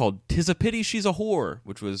Ford called "'Tis a Pity She's a Whore,"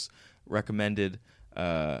 which was recommended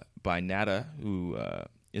by Nada, who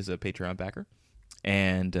is a Patreon backer.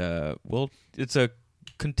 And it's a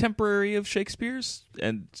contemporary of Shakespeare's,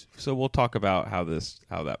 and so we'll talk about how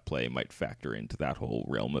that play might factor into that whole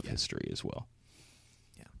realm of history as well.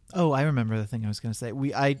 Oh, I remember the thing I was going to say.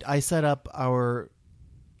 I set up our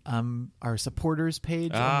supporters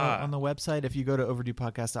page on the website. If you go to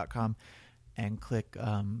overduepodcast.com and click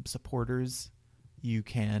supporters, you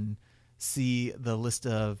can see the list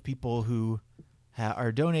of people who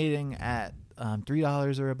are donating at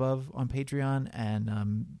 $3 or above on Patreon.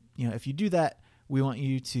 And, if you do that, we want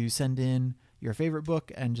you to send in your favorite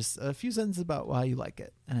book and just a few sentences about why you like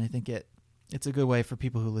it. And I think it's a good way for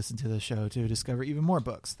people who listen to the show to discover even more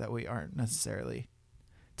books that we aren't necessarily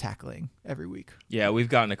tackling every week. Yeah, we've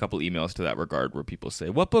gotten a couple emails to that regard where people say,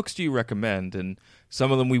 what books do you recommend? And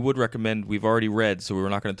some of them we would recommend we've already read, so we're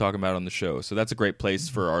not going to talk about on the show. So that's a great place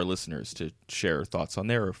for our listeners to share thoughts on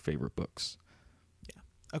their favorite books. Yeah.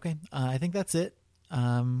 Okay. I think that's it.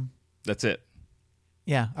 That's it.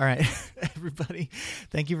 Yeah. All right. Everybody,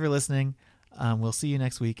 thank you for listening. We'll see you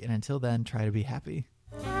next week. And until then, try to be happy.